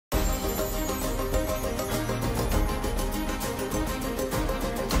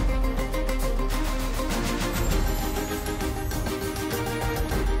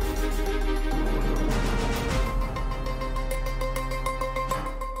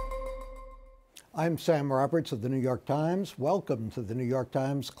I'm Sam Roberts of the New York Times. Welcome to the New York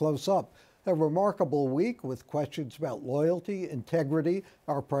Times Close Up. A remarkable week with questions about loyalty, integrity,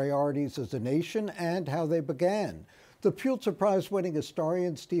 our priorities as a nation, and how they began. The Pulitzer Prize winning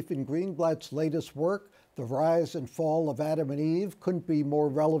historian Stephen Greenblatt's latest work, The Rise and Fall of Adam and Eve, couldn't be more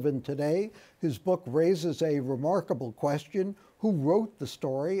relevant today. His book raises a remarkable question: who wrote the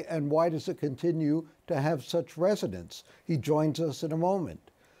story and why does it continue to have such resonance? He joins us in a moment.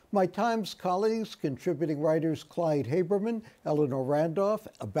 My Times colleagues, contributing writers Clyde Haberman, Eleanor Randolph,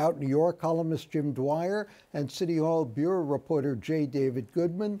 About New York columnist Jim Dwyer, and City Hall Bureau reporter J. David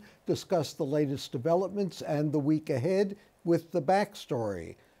Goodman discuss the latest developments and the week ahead with the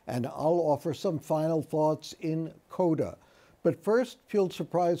backstory. And I'll offer some final thoughts in Coda. But first, Pulitzer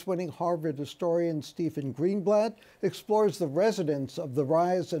Prize-winning Harvard historian Stephen Greenblatt explores the resonance of The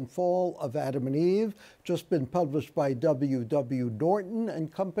Rise and Fall of Adam and Eve, just been published by W. Norton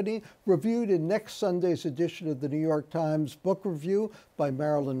and Company, reviewed in next Sunday's edition of the New York Times Book Review by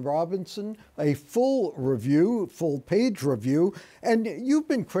Marilyn Robinson, a full review, full-page review, and you've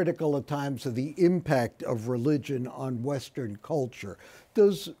been critical at times of the impact of religion on Western culture.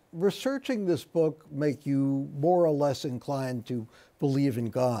 Does researching this book make you more or less inclined to believe in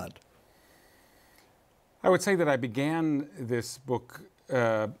God? I would say that I began this book,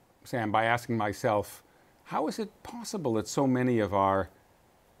 Sam, by asking myself, how is it possible that so many of our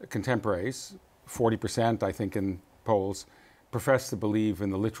contemporaries, 40% I think in polls, profess to believe in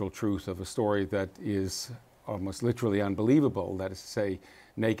the literal truth of a story that is almost literally unbelievable, that is to say,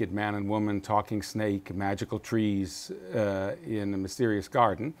 naked man and woman, talking snake, magical trees in a mysterious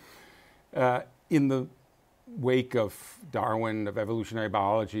garden. In the wake of Darwin, of evolutionary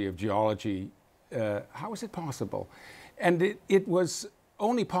biology, of geology, how is it possible? And it was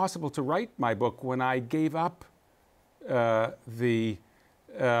only possible to write my book when I gave up the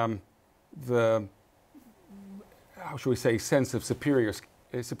how shall we say, sense of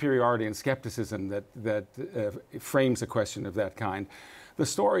superiority and skepticism that frames a question of that kind. The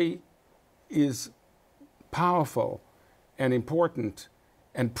story is powerful and important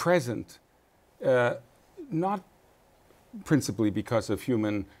and present, not principally because of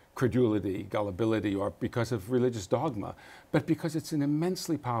human credulity, gullibility, or because of religious dogma, but because it's an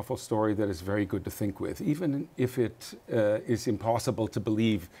immensely powerful story that is very good to think with, even if it is impossible to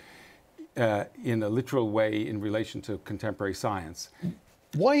believe in a literal way in relation to contemporary science.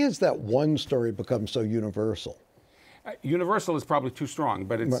 Why has that one story become so universal? Universal is probably too strong,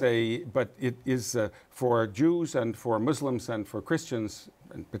 but it is for Jews and for Muslims and for Christians,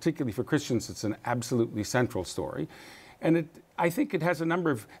 and particularly for Christians, it's an absolutely central story. And I think it has a number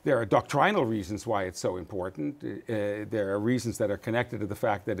of, there are doctrinal reasons why it's so important. There are reasons that are connected to the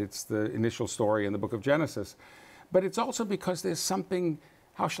fact that it's the initial story in the book of Genesis. But it's also because there's something,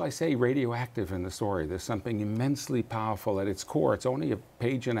 how shall I say, radioactive in the story. There's something immensely powerful at its core. It's only a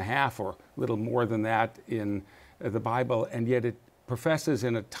page and a half or a little more than that in the Bible, and yet it professes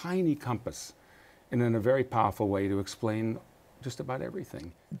in a tiny compass and in a very powerful way to explain just about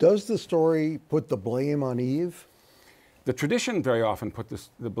everything. Does the story put the blame on Eve? The tradition very often put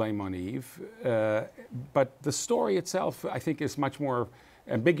the blame on Eve, but the story itself, I think, is much more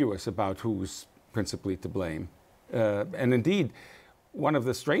ambiguous about who's principally to blame. And indeed, one of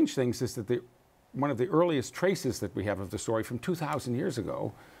the strange things is that one of the earliest traces that we have of the story from 2,000 years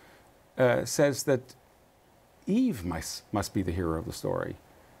ago says that Eve must be the hero of the story,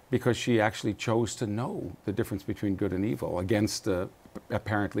 because she actually chose to know the difference between good and evil against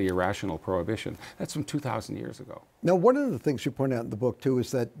apparently irrational prohibition. That's from 2,000 years ago. Now, one of the things you point out in the book, too,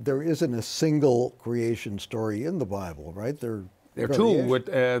 is that there isn't a single creation story in the Bible, right? There are two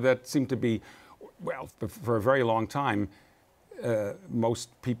that seem to be, well, for a very long time, most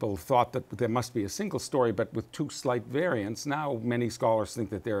people thought that there must be a single story, but with two slight variants. Now, many scholars think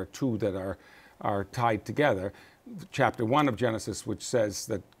that there are two that are tied together. Chapter 1 of Genesis, which says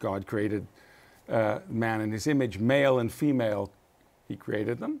that God created man in his image, male and female, he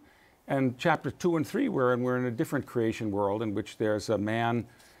created them. And chapter 2 and 3, we're in a different creation world in which there's a man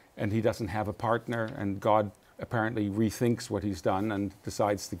and he doesn't have a partner, and God apparently rethinks what he's done and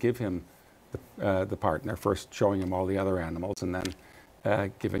decides to give him the partner, first showing him all the other animals and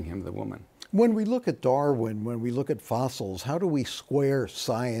then giving him the woman. When we look at Darwin, when we look at fossils, how do we square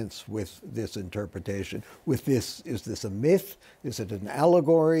science with this interpretation? With this, is this a myth? Is it an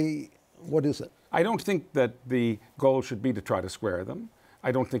allegory? What is it? I don't think that the goal should be to try to square them.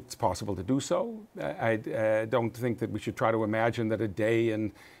 I don't think it's possible to do so. I don't think that we should try to imagine that a day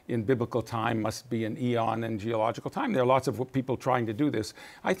in biblical time must be an eon in geological time. There are lots of people trying to do this.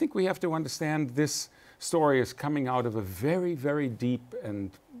 I think we have to understand this story is coming out of a very, very deep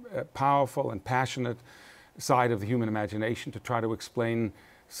and powerful and passionate side of the human imagination to try to explain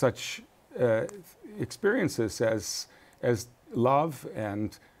such experiences as love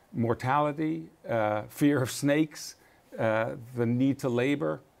and mortality, fear of snakes, the need to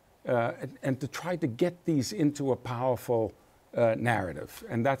labor, and to try to get these into a powerful narrative.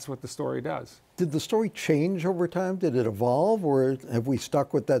 And that's what the story does. Did the story change over time? Did it evolve, or have we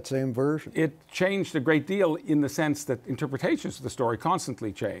stuck with that same version? It changed a great deal in the sense that interpretations of the story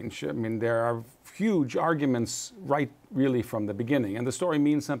constantly change. I mean, there are huge arguments really from the beginning. And the story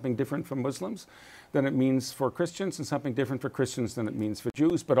means something different for Muslims than it means for Christians, and something different for Christians than it means for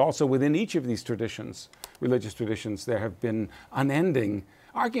Jews. But also within each of these traditions, religious traditions, there have been unending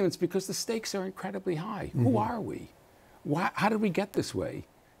arguments because the stakes are incredibly high. Mm-hmm. Who are we? How did we get this way?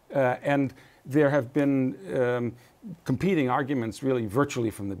 And there have been competing arguments really virtually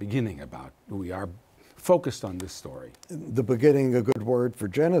from the beginning about who we are, focused on this story. The beginning, a good word for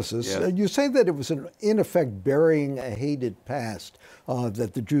Genesis. Yes. You say that it was, in effect, burying a hated past,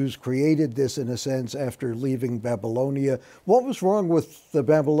 that the Jews created this, in a sense, after leaving Babylonia. What was wrong with the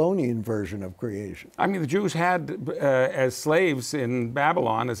Babylonian version of creation? I mean, the Jews had, as slaves in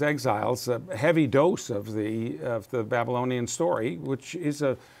Babylon, as exiles, a heavy dose of the Babylonian story, which is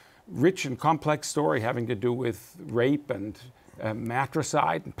a rich and complex story having to do with rape and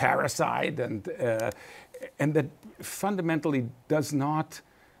matricide and parricide, and that fundamentally does not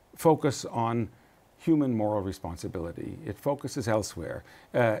focus on human moral responsibility. It focuses elsewhere.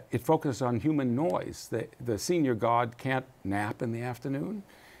 It focuses on human noise. The senior god can't nap in the afternoon.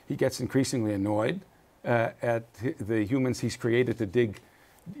 He gets increasingly annoyed at the humans he's created to dig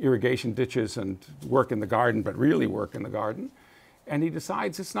irrigation ditches and work in the garden, but really work in the garden. And he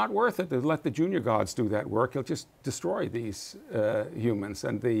decides it's not worth it to let the junior gods do that work. He'll just destroy these humans.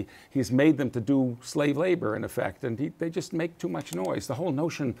 And he's made them to do slave labor, in effect, and they just make too much noise. The whole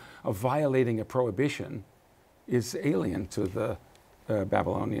notion of violating a prohibition is alien to the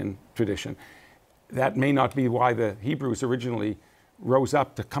Babylonian tradition. That may not be why the Hebrews originally rose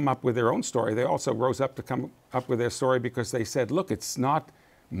up to come up with their own story. They also rose up to come up with their story because they said, look, it's not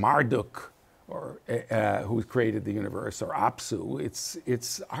Marduk, or who created the universe, or Apsu.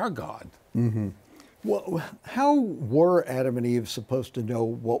 It's our God. Mm-hmm. Well, how were Adam and Eve supposed to know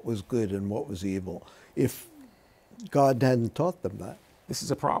what was good and what was evil if God hadn't taught them that? This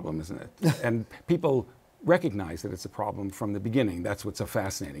is a problem, isn't it? And people recognize that it's a problem from the beginning. That's what's so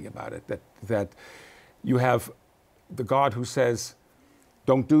fascinating about it, that you have the God who says,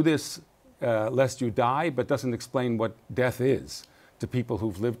 don't do this lest you die, but doesn't explain what death is to people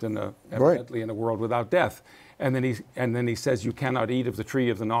who've lived evidently in a world without death. And then he says you cannot eat of the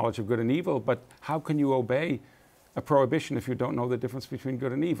tree of the knowledge of good and evil, but how can you obey a prohibition if you don't know the difference between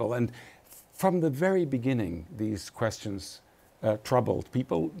good and evil? And from the very beginning, these questions troubled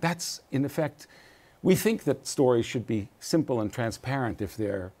people. That's, in effect, we think that stories should be simple and transparent if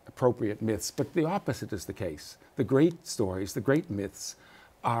they're appropriate myths, but the opposite is the case. The great stories, the great myths,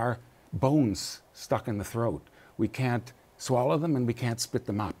 are bones stuck in the throat. We can't swallow them and we can't spit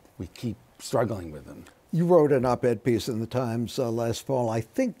them up. We keep struggling with them. You wrote an op-ed piece in the Times last fall, I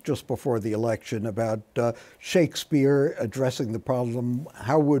think just before the election, about Shakespeare addressing the problem,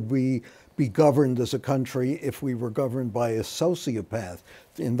 how would we be governed as a country if we were governed by a sociopath?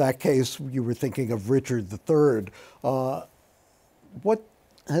 In that case, you were thinking of Richard III. What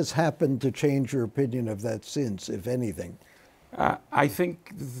has happened to change your opinion of that since, if anything? I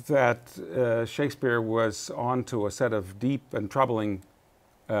think that Shakespeare was onto a set of deep and troubling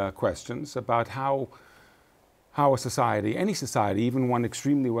questions about how a society, any society, even one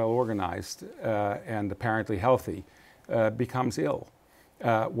extremely well organized and apparently healthy, becomes ill.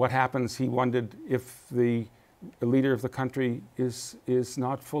 What happens, he wondered, if the leader of the country is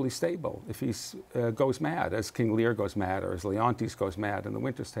not fully stable, if he goes mad, as King Lear goes mad, or as Leontes goes mad in The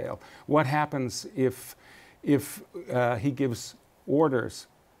Winter's Tale. What happens if he gives orders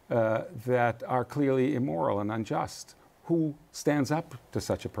that are clearly immoral and unjust? Who stands up to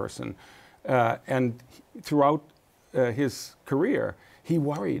such a person? And throughout his career, he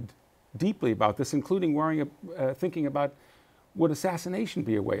worried deeply about this, including thinking about, would assassination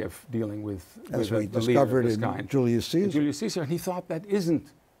be a way of dealing with as we the discovered leader of this in kind? Julius Caesar. Julius Caesar, and he thought that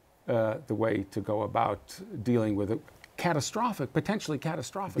isn't the way to go about dealing with it. Potentially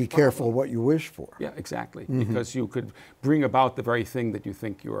catastrophic. Be careful what you wish for. Yeah, exactly. Mm-hmm. Because you could bring about the very thing that you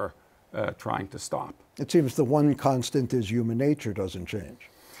think you're trying to stop. It seems the one constant is human nature doesn't change.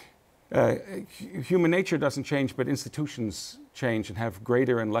 Human nature doesn't change, but institutions change and have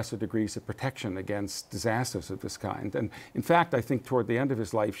greater and lesser degrees of protection against disasters of this kind. And in fact, I think toward the end of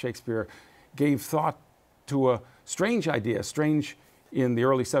his life, Shakespeare gave thought to a strange idea, strange in the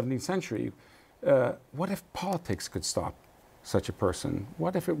early 17th century. What if politics could stop such a person?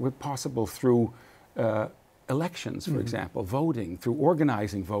 What if it were possible through elections, for example, voting, through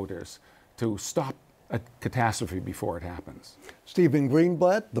organizing voters to stop a catastrophe before it happens? Stephen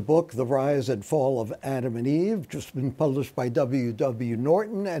Greenblatt, the book, The Rise and Fall of Adam and Eve, just been published by W.W.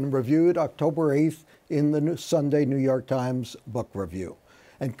 Norton and reviewed October 8th in the Sunday New York Times Book Review.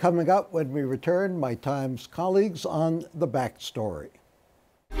 And coming up when we return, my Times colleagues on the backstory.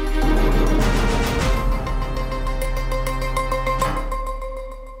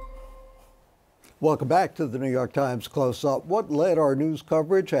 Welcome back to the New York Times Close-Up. What led our news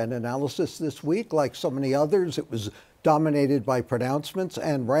coverage and analysis this week? Like so many others, it was dominated by pronouncements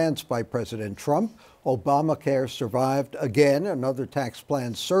and rants by President Trump. Obamacare survived again. Another tax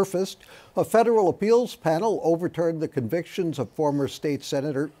plan surfaced. A federal appeals panel overturned the convictions of former state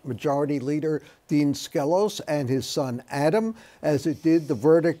Senator Majority Leader Dean Skelos and his son Adam, as it did the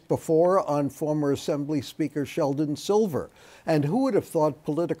verdict before on former Assembly Speaker Sheldon Silver. And who would have thought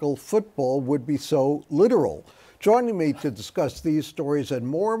political football would be so literal? Joining me to discuss these stories and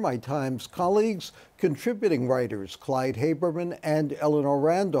more, my Times colleagues, contributing writers Clyde Haberman and Eleanor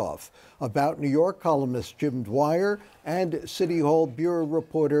Randolph, About New York columnist Jim Dwyer, and City Hall Bureau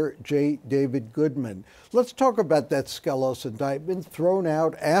reporter J. David Goodman. Let's talk about that Skelos indictment thrown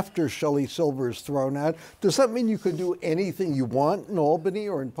out after Shelley Silver's thrown out. Does that mean you can do anything you want in Albany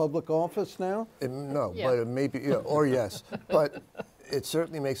or in public office now? No, yeah. But maybe, yeah, or yes. But it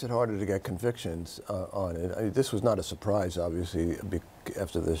certainly makes it harder to get convictions on it. I mean, this was not a surprise, obviously,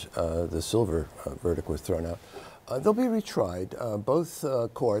 after the Silver verdict was thrown out. They'll be retried. Both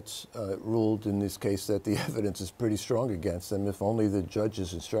courts ruled in this case that the evidence is pretty strong against them, if only the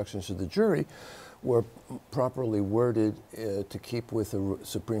judge's instructions to the jury were properly worded to keep with a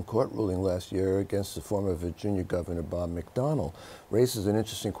Supreme Court ruling last year against the former Virginia Governor Bob McDonnell. Raises an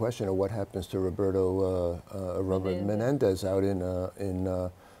interesting question of what happens to Roberto Menendez out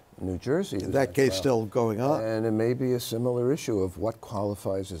in New Jersey. That case still going on. And it may be a similar issue of what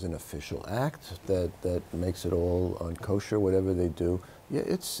qualifies as an official act that makes it all unkosher, whatever they do. Yeah,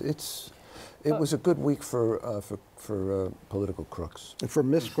 it was a good week for political crooks. For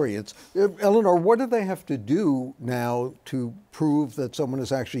miscreants. Eleanor, what do they have to do now to prove that someone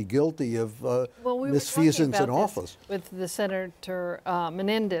is actually guilty of misfeasance in office? With the Senator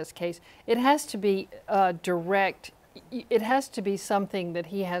Menendez case, it has to be direct. It has to be something that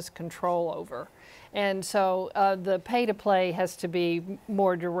he has control over. And so the pay-to-play has to be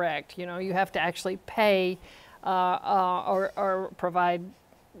more direct. You know, you have to actually pay or provide,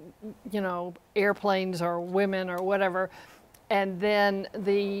 you know, airplanes or women or whatever. And then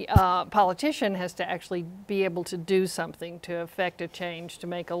the politician has to actually be able to do something to effect a change, to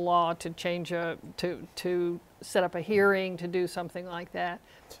make a law, to change to set up a hearing, to do something like that.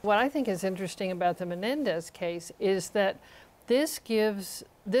 What I think is interesting about the Menendez case is that this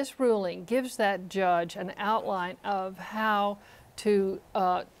ruling gives that judge an outline of how to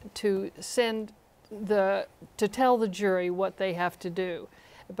tell the jury what they have to do.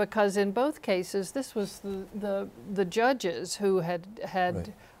 Because in both cases, this was the judges who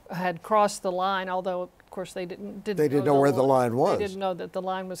had crossed the line, although of course they didn't know where the line was. They didn't know that the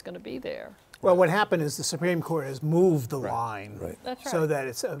line was going to be there. Well, what happened is the Supreme Court has moved the line That's right. so that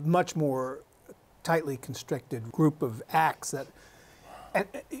it's a much more tightly constricted group of acts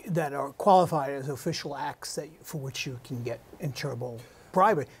that are qualified as official acts for which you can get insurable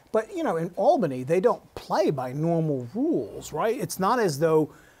bribery. But, you know, in Albany, they don't play by normal rules, right? It's not as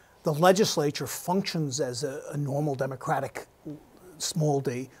though the legislature functions as a normal democratic, small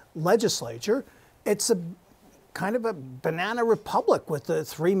d, legislature. It's a kind of a banana republic with the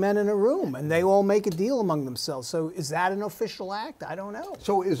three men in a room, and they all make a deal among themselves. So is that an official act? I don't know.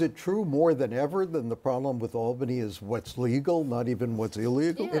 So is it true more than ever than the problem with Albany is what's legal, not even what's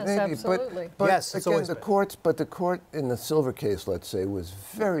illegal? Yes, absolutely. But yes, again, the court in the Silver case, let's say, was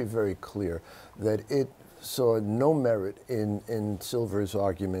very, very clear that it saw no merit in Silver's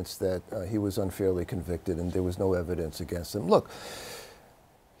arguments that he was unfairly convicted and there was no evidence against him. Look,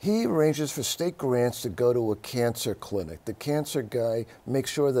 he arranges for state grants to go to a cancer clinic. The cancer guy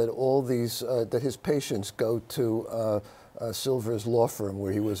makes sure that all these, that his patients go to Silver's law firm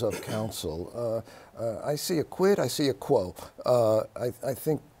where he was of counsel. I see a quid, I see a quo. I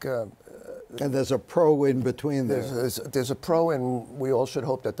think... and there's a pro in between there. There's a pro, and we all should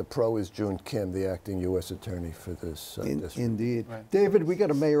hope that the pro is June Kim, the acting U.S. attorney for this district. Indeed. Right. David, we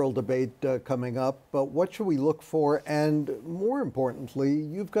got a mayoral debate coming up, but what should we look for? And more importantly,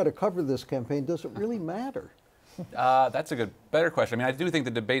 you've got to cover this campaign. Does it really matter? That's a better question. I mean, I do think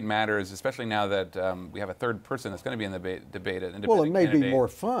the debate matters, especially now that we have a third person that's going to be in the debate. An independent Well, it may candidate. be more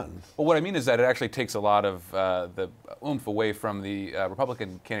fun. Well, what I mean is that it actually takes a lot of the oomph away from the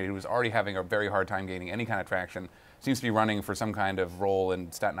Republican candidate who was already having a very hard time gaining any kind of traction. Seems to be running for some kind of role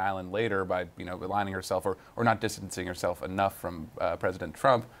in Staten Island later by aligning herself or not distancing herself enough from President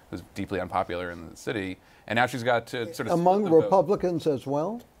Trump, who's deeply unpopular in the city. And now she's got to sort of among Republicans as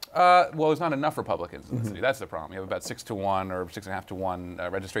well. Well, there's not enough Republicans in the city. That's the problem. You have about 6-to-1 or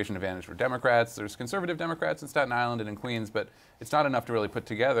 6.5-to-1 registration advantage for Democrats. There's conservative Democrats in Staten Island and in Queens, but it's not enough to really put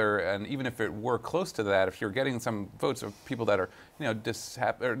together. And even if it were close to that, if you're getting some votes of people that are,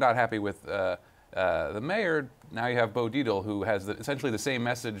 or not happy with the mayor, now you have Bo Dietl, who has essentially the same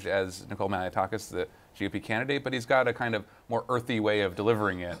message as Nicole Malliotakis, the GOP candidate, but he's got a kind of more earthy way of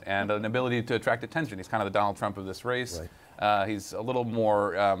delivering it and an ability to attract attention. He's kind of the Donald Trump of this race. Right. He's a little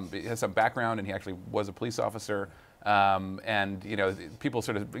more, he has some background, and he actually was a police officer. And people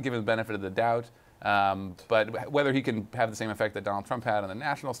sort of give him the benefit of the doubt. But whether he can have the same effect that Donald Trump had on the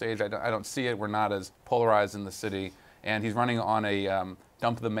national stage, I don't see it. We're not as polarized in the city. And he's running on a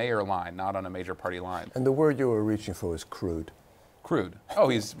dump the mayor line, not on a major party line. And the word you were reaching for is crude. Crude. Oh,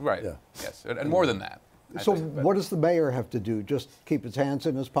 he's right. Yeah. Yes, and more than that. So what does the mayor have to do? Just keep his hands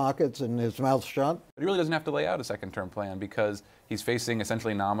in his pockets and his mouth shut? He really doesn't have to lay out a second-term plan because he's facing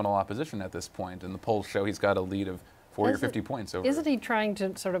essentially nominal opposition at this point, and the polls show he's got a lead of 40 or 50 points over. Isn't he trying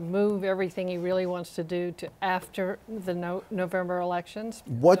to sort of move everything he really wants to do to after the November elections?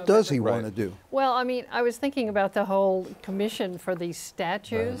 What does he want to do? Well, I mean, I was thinking about the whole commission for these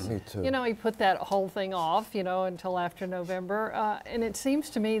statues. Me too. He put that whole thing off, until after November, and it seems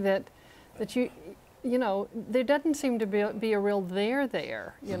to me that there doesn't seem to be a real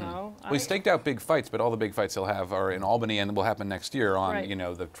there. Well, he staked out big fights, but all the big fights he'll have are in Albany and will happen next year on,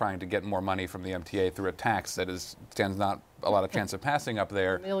 right. The trying to get more money from the MTA through a tax that stands not a lot of chance of passing up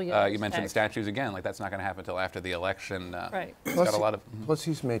there. You mentioned statues again, like that's not going to happen until after the election. Right. Plus,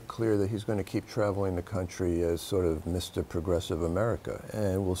 he's made clear that he's going to keep traveling the country as sort of Mr. Progressive America,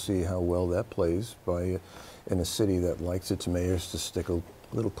 and we'll see how well that plays in a city that likes its mayors to stick a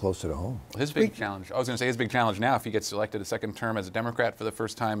little closer to home. His big challenge, I was going to say his big challenge now, if he gets elected a second term as a Democrat for the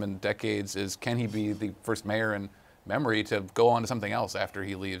first time in decades, is can he be the first mayor in memory to go on to something else after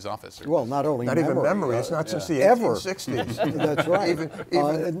he leaves office? Well, not even memory. It's not since the ever. 1860s. That's right.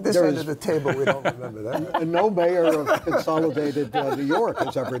 even this end of the table, we don't remember that. No mayor of consolidated New York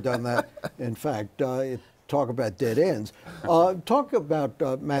has ever done that. In fact, talk about dead ends. Talk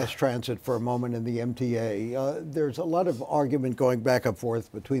about mass transit for a moment in the MTA. There's a lot of argument going back and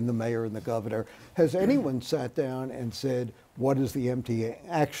forth between the mayor and the governor. Has anyone sat down and said, what does the MTA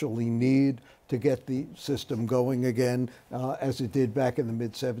actually need to get the system going again, as it did back in the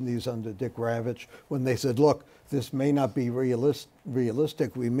mid-'70s under Dick Ravitch, when they said, look, this may not be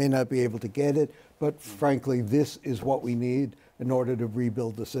realistic, we may not be able to get it, but frankly, this is what we need in order to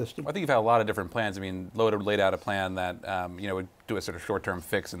rebuild the system? I think you've had a lot of different plans. I mean, Loda laid out a plan that would do a sort of short-term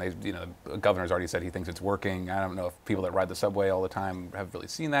fix, and the governor's already said he thinks it's working. I don't know if people that ride the subway all the time have really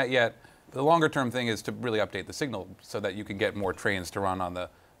seen that yet. The longer-term thing is to really update the signal so that you can get more trains to run on the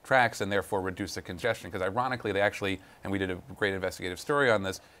tracks and therefore reduce the congestion. Because ironically, they actually, and we did a great investigative story on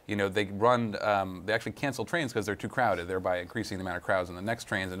this, they actually cancel trains because they're too crowded, thereby increasing the amount of crowds on the next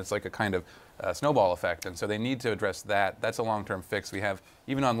trains, and it's like a kind of snowball effect. And so they need to address that. That's a long-term fix. We have,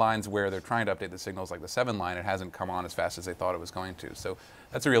 even on lines where they're trying to update the signals, like the 7 line, it hasn't come on as fast as they thought it was going to. So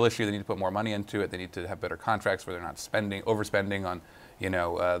that's a real issue. They need to put more money into it. They need to have better contracts where they're not overspending on,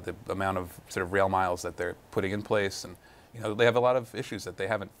 the amount of sort of rail miles that they're putting in place. And they have a lot of issues that they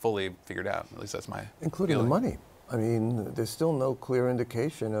haven't fully figured out. At least that's my including feeling. The money. I mean, there's still no clear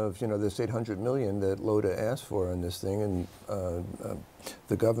indication of this $800 million that Loda asked for on this thing, and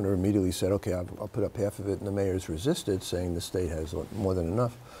the governor immediately said, "Okay, I'll put up half of it," and the mayor's resisted, saying the state has more than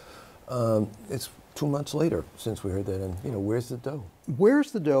enough. It's 2 months later since we heard that, and where's the dough?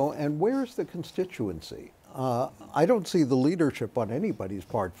 Where's the dough, and where's the constituency? I don't see the leadership on anybody's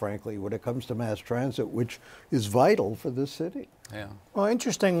part, frankly, when it comes to mass transit, which is vital for this city. Yeah. Well,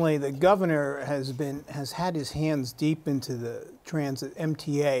 interestingly, the governor has had his hands deep into the transit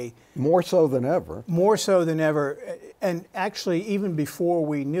MTA. More so than ever. More so than ever. And actually, even before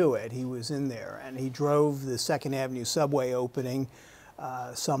we knew it, he was in there, and he drove the 2nd Avenue subway opening.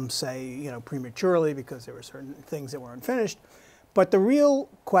 Some say, prematurely because there were certain things that were unfinished. But the real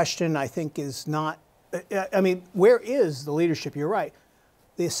question, I think, is not, where is the leadership? You're right.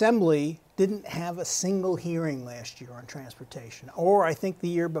 The Assembly didn't have a single hearing last year on transportation, or I think the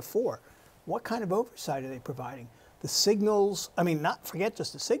year before. What kind of oversight are they providing? The signals, forget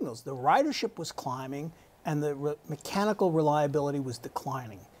just the signals. The ridership was climbing, and the mechanical reliability was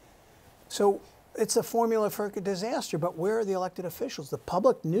declining. So it's a formula for a disaster, but where are the elected officials? The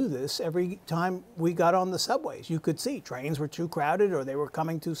public knew this every time we got on the subways. You could see trains were too crowded or they were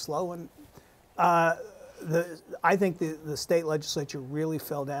coming too slow. And I think the state legislature really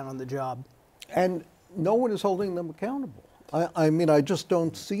fell down on the job. And no one is holding them accountable. I mean, I just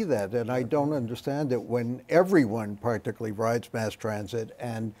don't see that, and I don't understand it when everyone practically rides mass transit,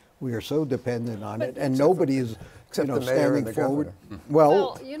 and we are so dependent on it, and nobody is, except the mayor and the forward. governor.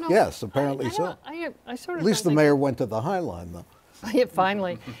 Well, you know, yes, apparently I so. sort of At least the don't mayor went to the High Line, though. think- Yeah,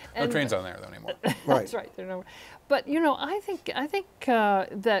 finally. No trains on there though anymore. Right. That's right. There are no, but you know, I think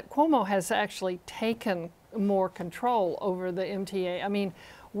that Cuomo has actually taken more control over the MTA. I mean,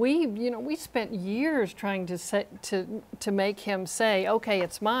 we spent years trying to make him say, okay,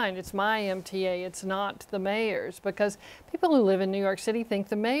 it's mine, it's my MTA, it's not the mayor's, because people who live in New York City think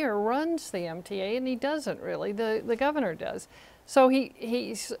the mayor runs the MTA, and he doesn't really. The governor does. So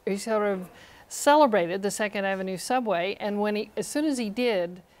he sort of celebrated the Second Avenue subway, and as soon as he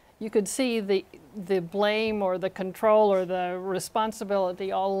did, you could see the blame or the control or the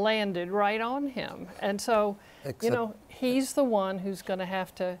responsibility all landed right on him. And so, he's the one who's going to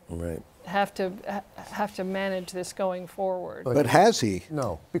have to manage this going forward. But has he?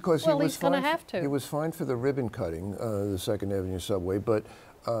 No, because Well, he was he's gonna fined. have to. He was fined for the ribbon cutting, the Second Avenue subway. But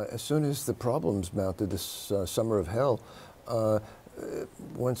as soon as the problems mounted this summer of hell,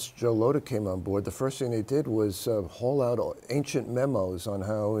 once Joe Lhota came on board, the first thing they did was haul out ancient memos on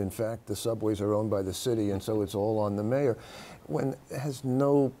how, in fact, the subways are owned by the city, and so it's all on the mayor, when it has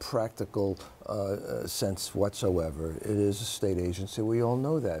no practical sense whatsoever. It is a state agency, we all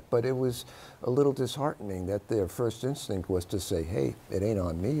know that. But it was a little disheartening that their first instinct was to say, hey, it ain't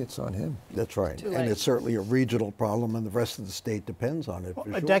on me, it's on him. That's right. Too And late. it's certainly a regional problem, and the rest of the state depends on it. Well,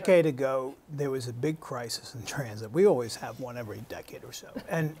 for a sure. decade ago, there was a big crisis in transit. We always have one every decade or so.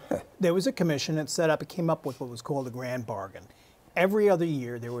 And there was a commission that set up, it came up with what was called a grand bargain. Every other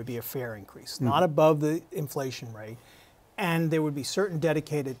year, there would be a fare increase, not above the inflation rate, and there would be certain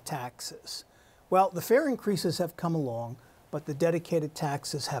dedicated taxes. Well, the fare increases have come along, but the dedicated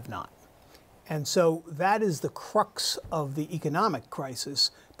taxes have not. And so that is the crux of the economic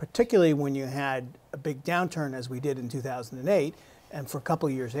crisis, particularly when you had a big downturn as we did in 2008 and for a couple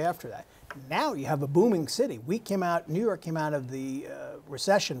of years after that. Now you have a booming city. New York came out of the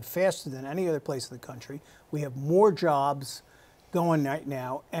recession faster than any other place in the country. We have more jobs going right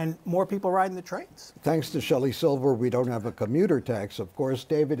now and more people riding the trains. Thanks to Shelley Silver, we don't have a commuter tax, of course.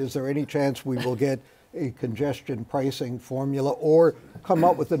 David, is there any chance we will get a congestion pricing formula or come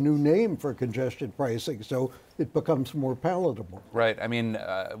up with a new name for congestion pricing so it becomes more palatable? Right. I mean,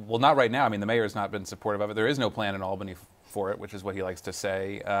 well, not right now. I mean, the mayor has not been supportive of it. There is no plan in Albany for it, which is what he likes to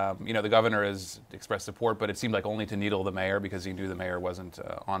say. The governor has expressed support, but it seemed like only to needle the mayor because he knew the mayor wasn't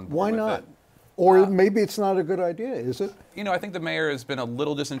on board Why with not? it. Or maybe it's not a good idea, is it? I think the mayor has been a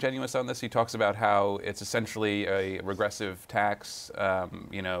little disingenuous on this. He talks about how it's essentially a regressive tax,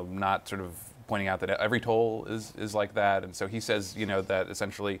 not sort of pointing out that every toll is like that. And so he says, that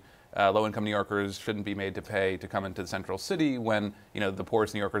essentially low-income New Yorkers shouldn't be made to pay to come into the central city when, the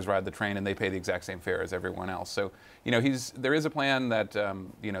poorest New Yorkers ride the train and they pay the exact same fare as everyone else. So, there is a plan that,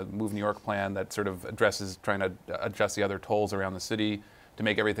 Move New York plan that sort of addresses trying to adjust the other tolls around the city to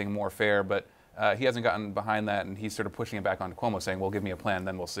make everything more fair. But he hasn't gotten behind that, and he's sort of pushing it back onto Cuomo, saying, well, give me a plan,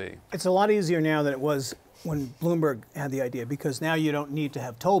 then we'll see. It's a lot easier now than it was when Bloomberg had the idea, because now you don't need to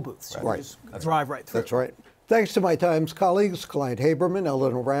have toll booths. Right. You just drive right through. That's right. Thanks to my Times colleagues, Clyde Haberman,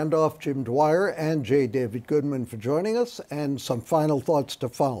 Eleanor Randolph, Jim Dwyer, and J. David Goodman for joining us, and some final thoughts to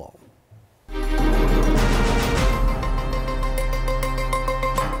follow.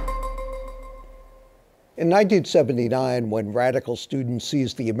 In 1979, when radical students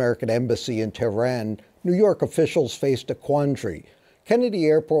seized the American embassy in Tehran, New York officials faced a quandary. Kennedy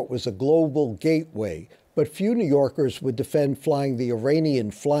Airport was a global gateway, but few New Yorkers would defend flying the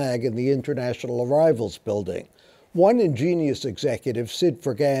Iranian flag in the International Arrivals Building. One ingenious executive, Sid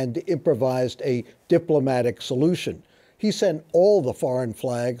Frigand, improvised a diplomatic solution. He sent all the foreign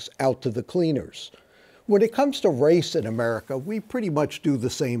flags out to the cleaners. When it comes to race in America, we pretty much do the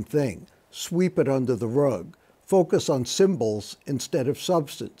same thing. Sweep it under the rug, focus on symbols instead of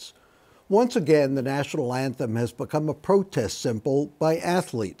substance. Once again, the national anthem has become a protest symbol by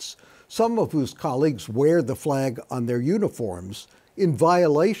athletes, some of whose colleagues wear the flag on their uniforms in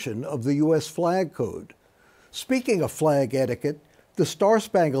violation of the U.S. flag code. Speaking of flag etiquette, the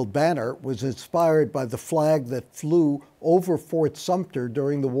Star-Spangled Banner was inspired by the flag that flew over Fort Sumter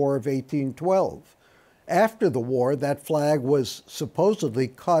during the War of 1812. After the war, that flag was supposedly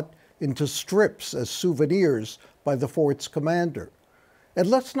cut into strips as souvenirs by the fort's commander. And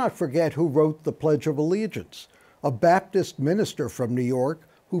let's not forget who wrote the Pledge of Allegiance, a Baptist minister from New York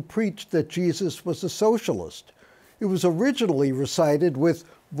who preached that Jesus was a socialist. It was originally recited with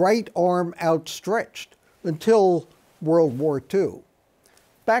right arm outstretched until World War II.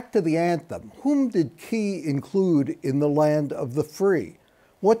 Back to the anthem. Whom did Key include in the land of the free?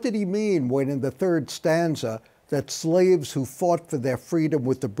 What did he mean when in the third stanza that slaves who fought for their freedom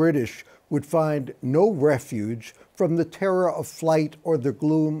with the British would find no refuge from the terror of flight or the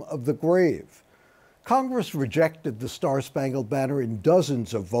gloom of the grave? Congress rejected the Star-Spangled Banner in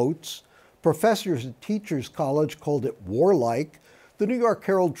dozens of votes. Professors at Teachers College called it warlike. The New York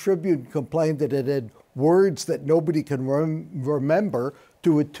Herald Tribune complained that it had words that nobody can remember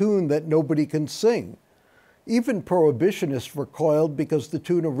to a tune that nobody can sing. Even prohibitionists recoiled because the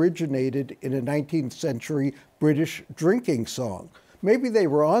tune originated in a 19th century British drinking song. Maybe they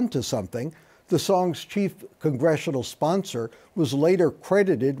were onto something. The song's chief congressional sponsor was later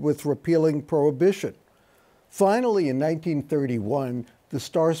credited with repealing prohibition. Finally, in 1931, the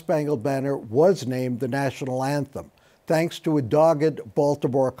Star-Spangled Banner was named the national anthem, thanks to a dogged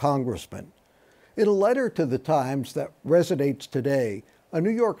Baltimore congressman. In a letter to the Times that resonates today, a New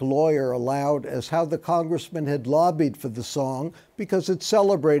York lawyer allowed as how the congressman had lobbied for the song because it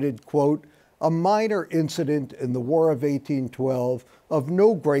celebrated, quote, a minor incident in the War of 1812 of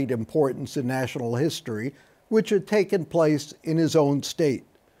no great importance in national history, which had taken place in his own state.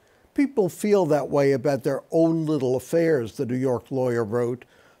 People feel that way about their own little affairs, the New York lawyer wrote,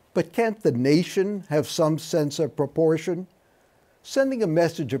 but can't the nation have some sense of proportion? Sending a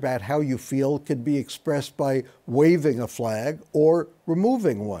message about how you feel can be expressed by waving a flag or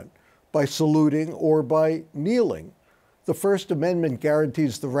removing one, by saluting or by kneeling. The First Amendment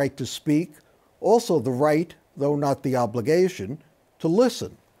guarantees the right to speak, also the right, though not the obligation, to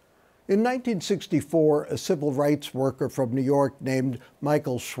listen. In 1964, a civil rights worker from New York named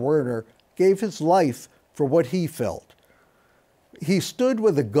Michael Schwerner gave his life for what he felt. He stood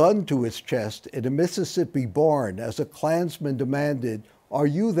with a gun to his chest in a Mississippi barn as a Klansman demanded, "Are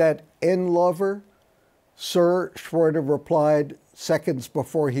you that N lover?" "Sir," Schwerner replied seconds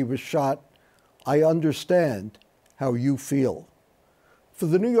before he was shot, "I understand how you feel." For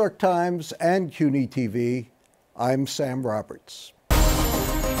the New York Times and CUNY TV, I'm Sam Roberts.